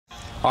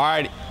All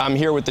right, I'm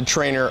here with the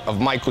trainer of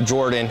Michael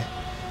Jordan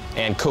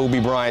and Kobe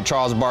Bryant,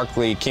 Charles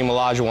Barkley, Hakeem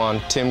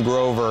Olajuwon, Tim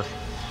Grover.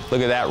 Look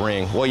at that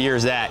ring. What year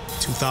is that?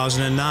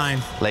 2009.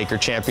 Laker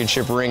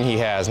championship ring he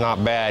has,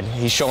 not bad.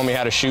 He's showing me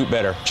how to shoot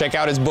better. Check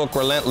out his book,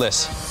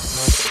 Relentless.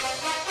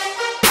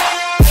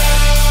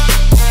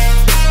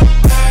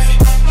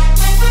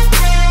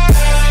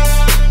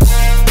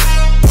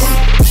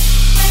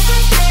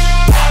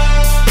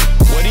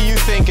 What do you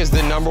think is the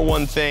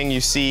 #1 thing you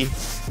see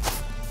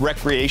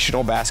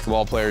recreational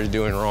basketball players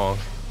doing wrong?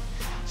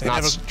 It's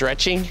not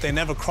stretching? They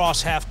never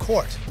cross half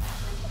court.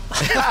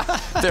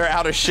 They're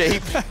out of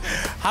shape.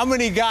 How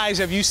many guys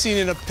have you seen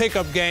in a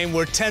pickup game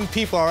where 10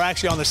 people are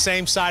actually on the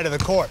same side of the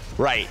court?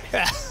 Right.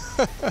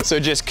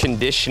 So just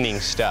conditioning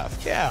stuff.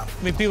 Yeah.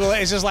 I mean, people,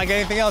 it's just like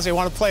anything else. They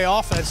want to play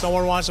offense. No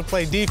one wants to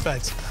play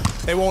defense.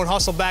 They won't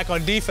hustle back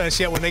on defense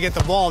yet. When they get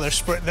the ball, they're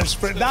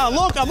sprinting. Now,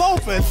 look, I'm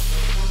open.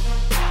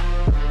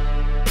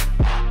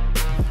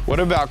 What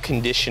about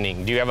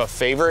conditioning? Do you have a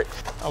favorite?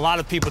 A lot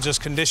of people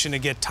just condition to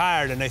get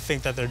tired and they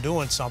think that they're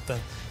doing something.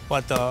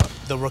 But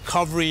the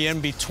recovery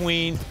in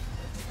between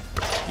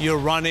your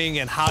running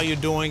and how you're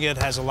doing it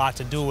has a lot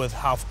to do with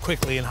how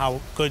quickly and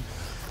how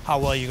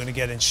well you're going to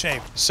get in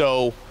shape.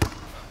 So,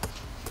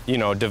 you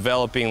know,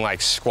 developing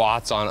like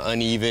squats on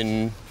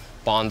uneven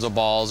bonzo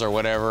balls or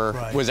whatever.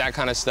 Right. Was that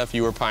kind of stuff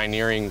you were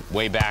pioneering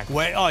way back oh,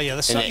 yeah, in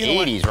the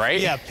 80s,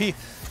 right? Yeah.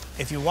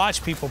 If you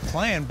watch people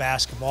playing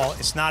basketball,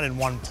 it's not in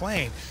one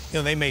plane. You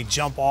know, they may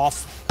jump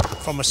off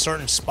from a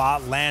certain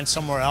spot, land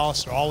somewhere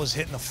else. They're always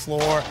hitting the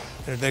floor.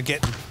 They're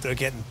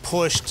getting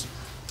pushed.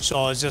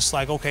 So it's just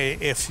like, okay,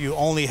 if you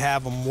only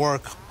have them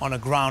work on a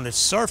grounded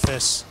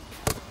surface,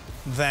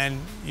 then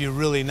you're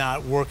really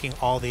not working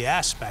all the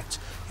aspects.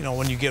 You know,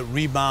 when you get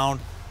rebound,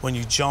 when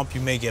you jump,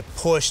 you may get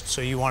pushed, so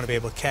you want to be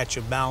able to catch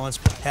your balance,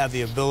 have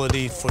the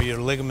ability for your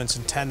ligaments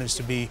and tendons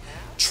to be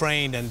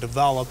trained and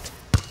developed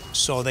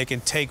so they can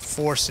take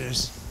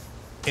forces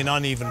in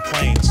uneven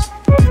planes.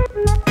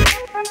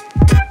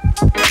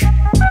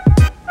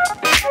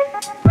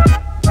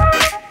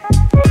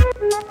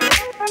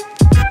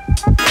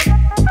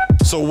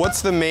 So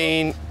what's the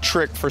main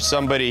trick for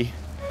somebody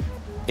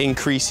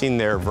increasing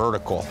their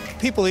vertical?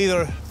 People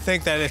either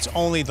think that it's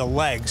only the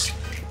legs,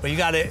 but you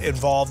got to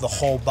involve the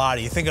whole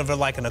body. You think of it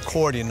like an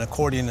accordion. An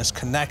accordion is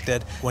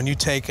connected. When you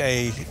take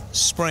a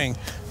spring,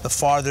 the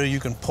farther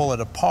you can pull it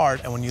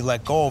apart, and when you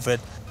let go of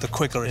it, the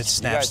quicker it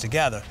snaps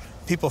together.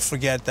 People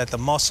forget that the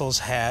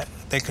muscles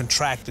they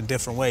contract in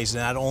different ways.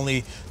 Not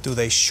only do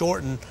they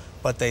shorten,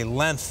 but they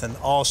lengthen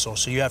also.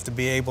 So you have to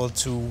be able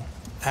to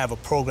have a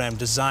program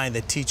designed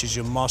that teaches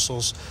your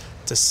muscles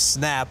to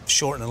snap,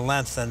 shorten, and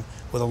lengthen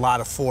with a lot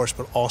of force,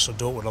 but also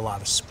do it with a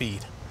lot of speed.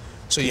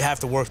 So you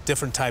have to work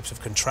different types of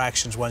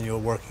contractions when you're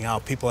working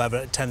out. People have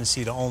a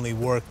tendency to only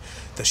work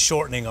the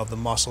shortening of the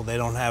muscle. They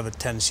don't have a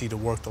tendency to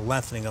work the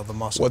lengthening of the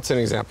muscle. What's an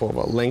example of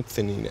a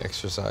lengthening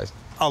exercise?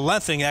 A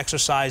lengthening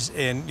exercise,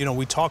 and you know,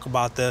 we talk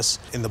about this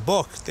in the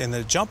book, in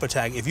the jump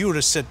attack. If you were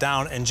to sit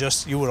down and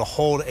you were to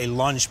hold a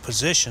lunge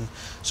position,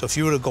 so if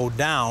you were to go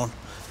down,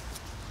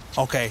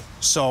 okay,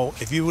 so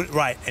if you would,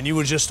 right, and you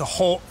were just to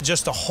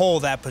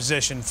hold that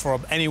position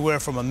for anywhere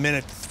from 1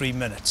 minute to 3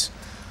 minutes.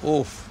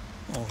 Oof.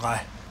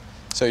 Okay.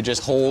 So you're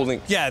just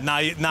holding. Yeah, now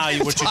you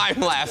time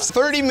lapse.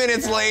 30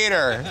 minutes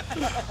later.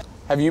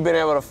 Have you been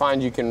able to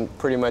find you can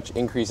pretty much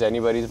increase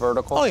anybody's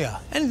vertical? Oh yeah,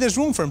 and there's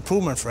room for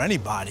improvement for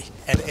anybody.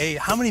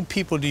 How many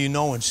people do you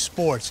know in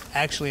sports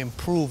actually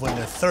improve when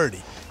they're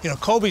 30? You know,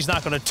 Kobe's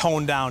not going to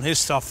tone down his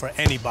stuff for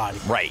anybody.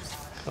 Right.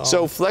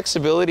 So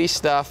flexibility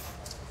stuff.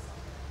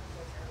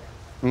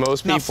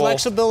 Most people. Now,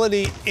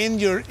 flexibility in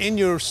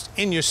your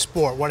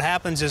sport. What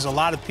happens is a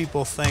lot of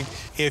people think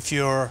if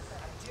you're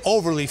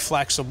overly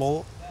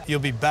flexible, you'll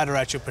be better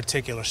at your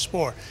particular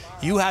sport.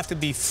 You have to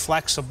be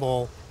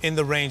flexible in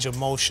the range of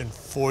motion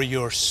for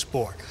your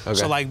sport. Okay.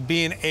 So like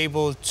being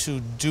able to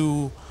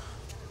do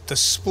the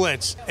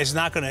splits is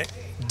not going to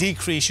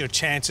decrease your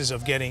chances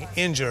of getting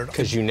injured.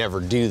 Because you never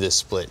do the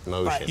split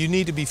motion. Right. You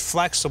need to be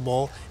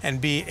flexible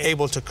and be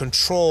able to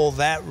control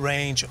that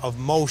range of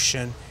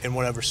motion in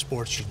whatever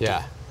sports you do.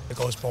 It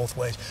goes both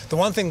ways. The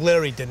one thing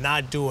Larry did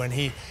not do, and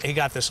he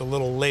got this a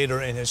little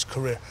later in his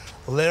career,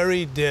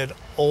 Larry did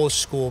old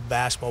school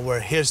basketball where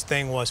his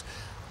thing was,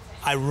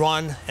 I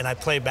run and I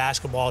play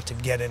basketball to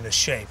get into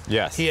shape.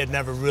 Yes. He had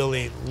never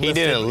really lifted. He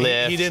didn't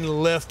lift. He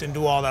didn't lift and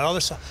do all that other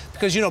stuff.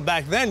 Because, you know,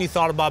 back then you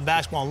thought about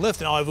basketball and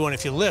lifting. Oh, everyone,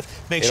 if you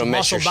lift, makes you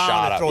muscle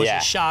bound, it throws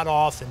your shot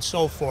off and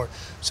so forth.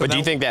 So but do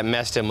you think that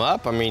messed him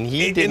up? I mean,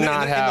 he did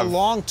not have... In the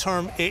long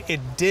term, it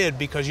did,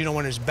 because, you know,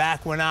 when his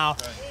back went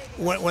out,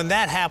 when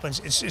that happens,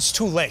 it's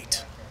too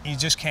late. You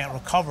just can't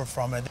recover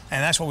from it.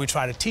 And that's what we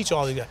try to teach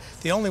all these guys.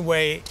 The only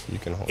way,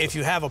 if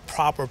you have a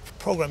proper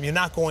program, you're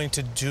not going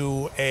to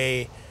do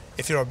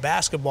if you're a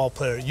basketball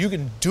player, you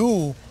can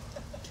do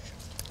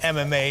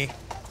MMA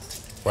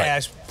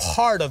as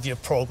part of your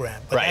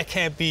program, but that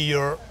can't be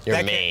your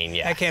main.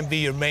 That can't be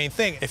your main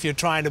thing. If you're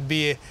trying to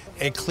be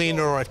a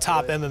cleaner or a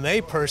top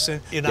MMA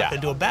person, you're not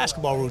going to do a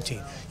basketball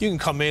routine. You can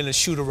come in and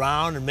shoot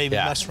around and maybe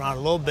mess around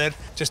a little bit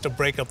just to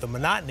break up the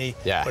monotony.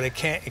 But it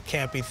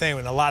can't be thing.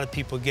 And a lot of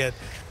people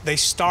they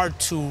start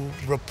to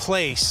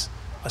replace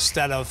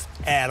instead of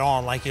add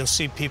on. Like you'll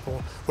see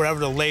people, whatever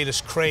the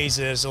latest craze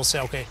is, they'll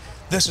say, okay,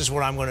 this is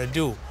what I'm going to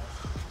do.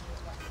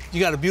 You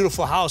got a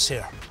beautiful house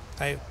here,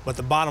 okay? But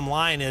the bottom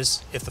line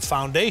is, if the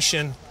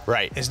foundation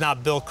is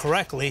not built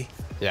correctly,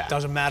 it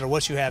doesn't matter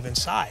what you have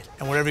inside.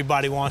 And what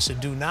everybody wants to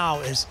do now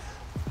is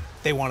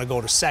they want to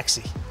go to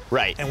sexy.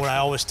 And what I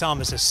always tell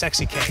them is that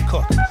sexy can't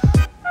cook.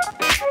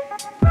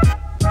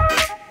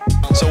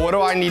 So what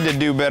do I need to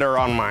do better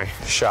on my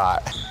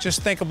shot?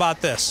 Just think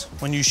about this.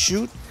 When you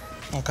shoot,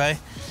 okay,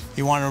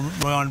 you want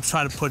to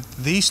try to put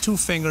these two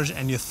fingers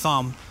and your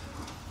thumb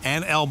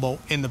and elbow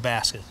in the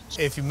basket.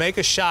 If you make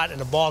a shot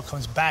and the ball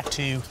comes back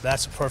to you,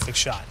 that's a perfect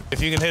shot.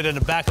 If you can hit it in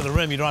the back of the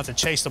rim, you don't have to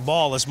chase the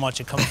ball as much.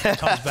 It comes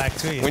back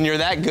to you. When you're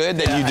that good,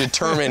 then you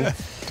determine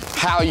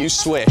how you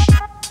swish.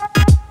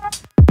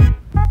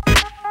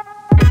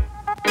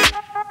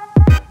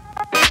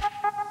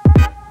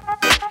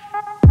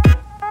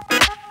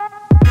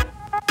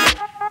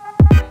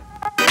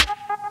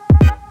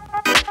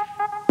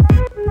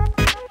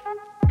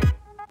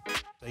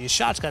 Your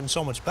shot's gotten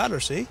so much better,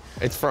 see?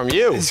 It's from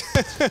you.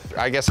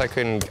 I guess I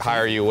couldn't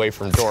hire you away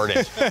from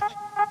Jordan.